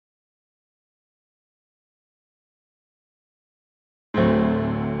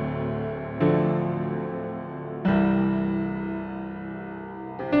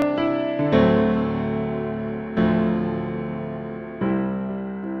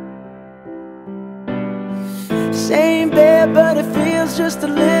same bed, but it feels just a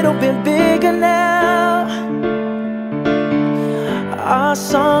little bit bigger now. Our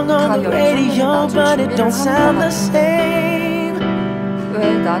song on the radio, but it don't sound the same.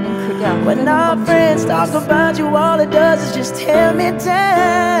 When our friends talk about you, all it does is just tear me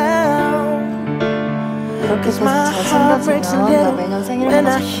down. Cause my heart breaks a little when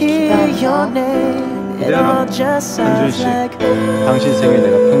I hear your name. It all just sounds like 당신 생일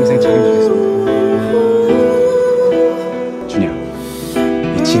내가 평생 책임지겠습니다. 준이야,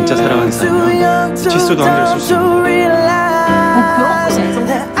 이 진짜 사랑하는 사람이야. 칫솔도 한 개를 쓸 수 있는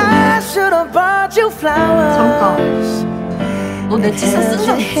잠깐, 너 내 칫솔 쓴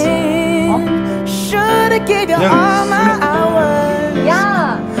적 있지?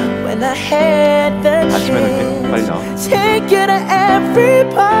 야! 아침에 늦게 빨리 나와. Take you to every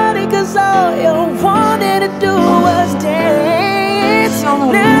party, cause all you wanted to do was dance.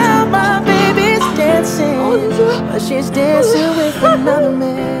 Now my baby's dancing, but she's dancing with another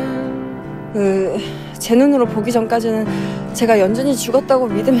man. 제 눈으로 보기 전까지는 제가 연준이 죽었다고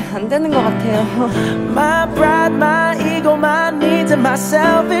믿으면 안 되는 것 같아요. My pride, my ego, my needs and my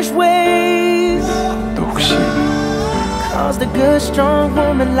selfish ways. 너 혹시 Caused a good, strong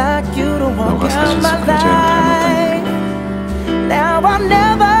woman like you to walk out my life. Now I'll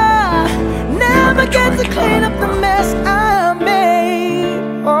never get to clean up the mess I made.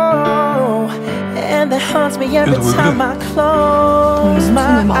 Oh, and that haunts me every time I close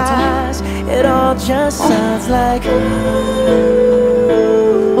my eyes. It all just sounds like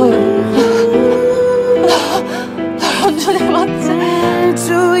연준이 맞지?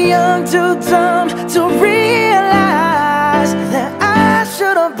 Too young, too dumb to realize that I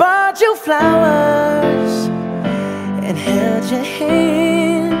should have bought you flowers and held your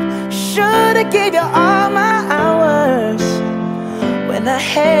hand. Should have gave you all my hours when I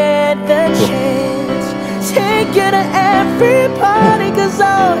had the chance. Take you to every party, cause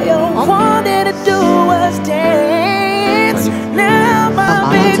all you wanted to do was dance. Now my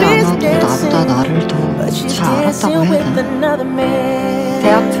baby's dancing, but she's dancing with another man.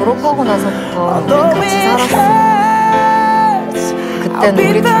 대학 졸업하고 나서부터 우린 같이 살았어. 그때는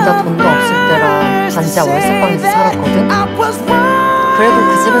우리 둘 다 돈도 없을 때라 단지하 월세방에서 살았거든. 그래도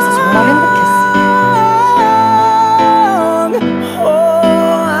그 집에서 정말 행복했어.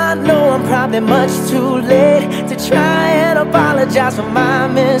 Probably much too late to try and apologize for my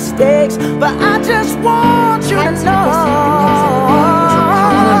mistakes, but I just want you to know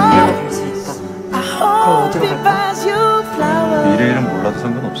I hope he buys you flowers. 미래일은 몰라도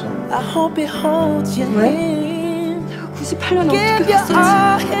상관없어. I hope he holds your hand. 98년에 Give 어떻게 you all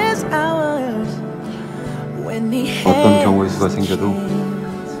갔었지? his hours when he 어떤 경우의 수가 생겨도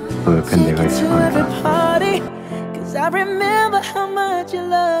너 옆엔 내가 있을 거니까. I remember how much you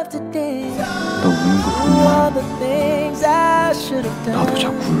loved to dance. 너 우는 거 보면 나도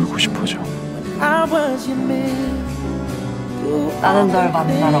자꾸 울고 싶어져. 나는 널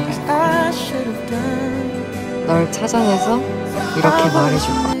만나러 갈 거야. 널 찾아내서 이렇게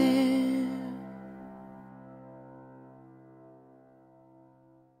말해줄 거야.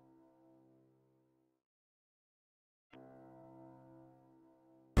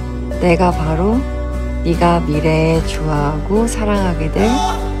 내가 바로 네가 미래에 좋아하고 사랑하게 될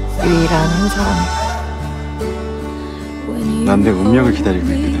유일한 한 사람이야. 난 내 운명을 기다리고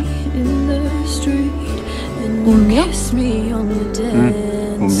있거든. 운명?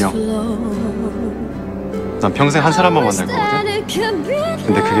 응, 운명. 난 평생 한 사람만 만날 거거든.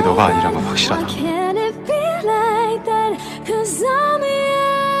 근데 그게 너가 아니란 건 확실하다.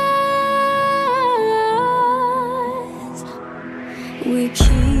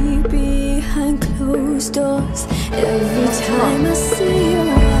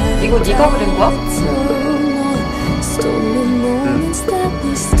 이거 네가 그린 거야?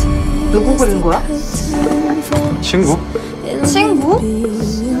 누구 그린 거야? 친구? 친구? 준이,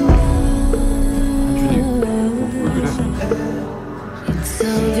 왜 그래?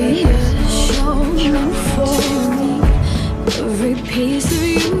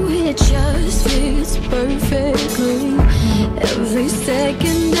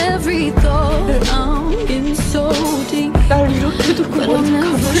 날 이렇게 두고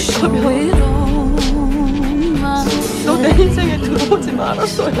먼저 가버릴 거면 너 내 인생에 들어오지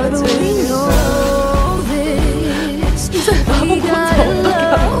말았어야지. 이제 나보고 어떻게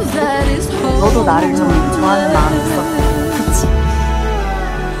알아? 너도 나를 좀 좋아하는 마음이 있어, 그치?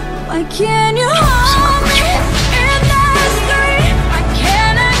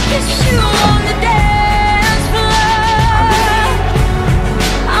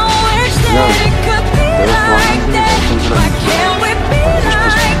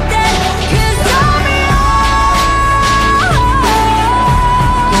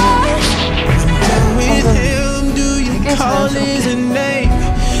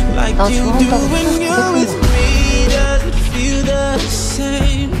 나 좋아한다고 딱 고백한 거.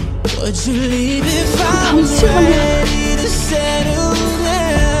 잠시만요.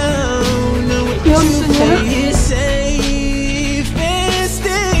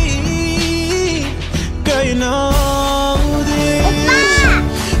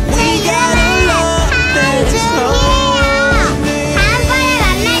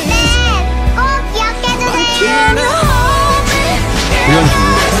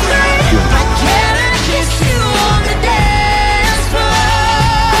 예언준이야?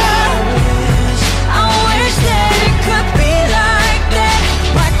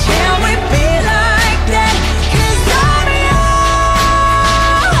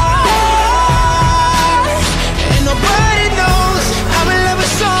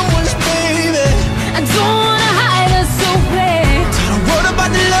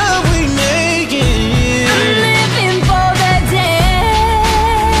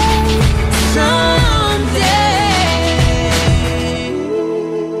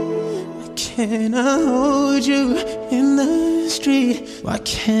 Can I hold you in the street? Why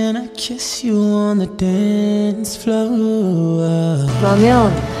can't I kiss you on the dance floor?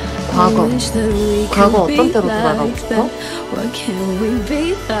 그러면 과거 어떤 때로 돌아가고 싶어?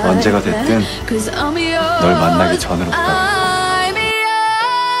 언제가 됐든 널 만나기 전으로부터.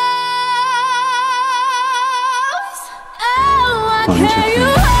 언제든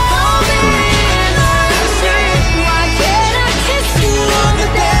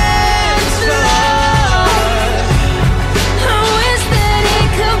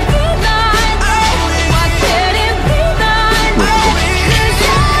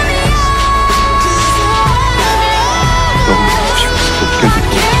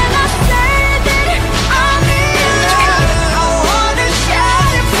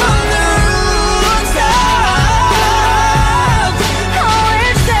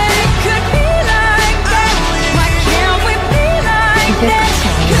이게 끝이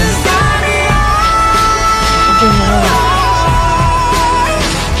아니야. 우리는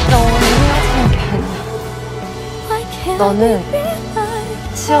너는 헤어지는 게 아니야. 너는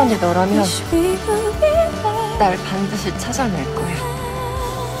시연이 너라면 날 반드시 찾아낼 거야.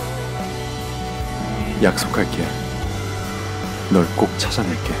 약속할게. 널 꼭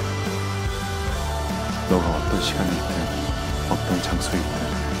찾아낼게. 너가 어떤 시간에 있든 어떤 장소에 있든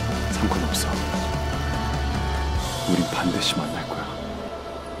상관없어. 우린 반드시 만날 거야.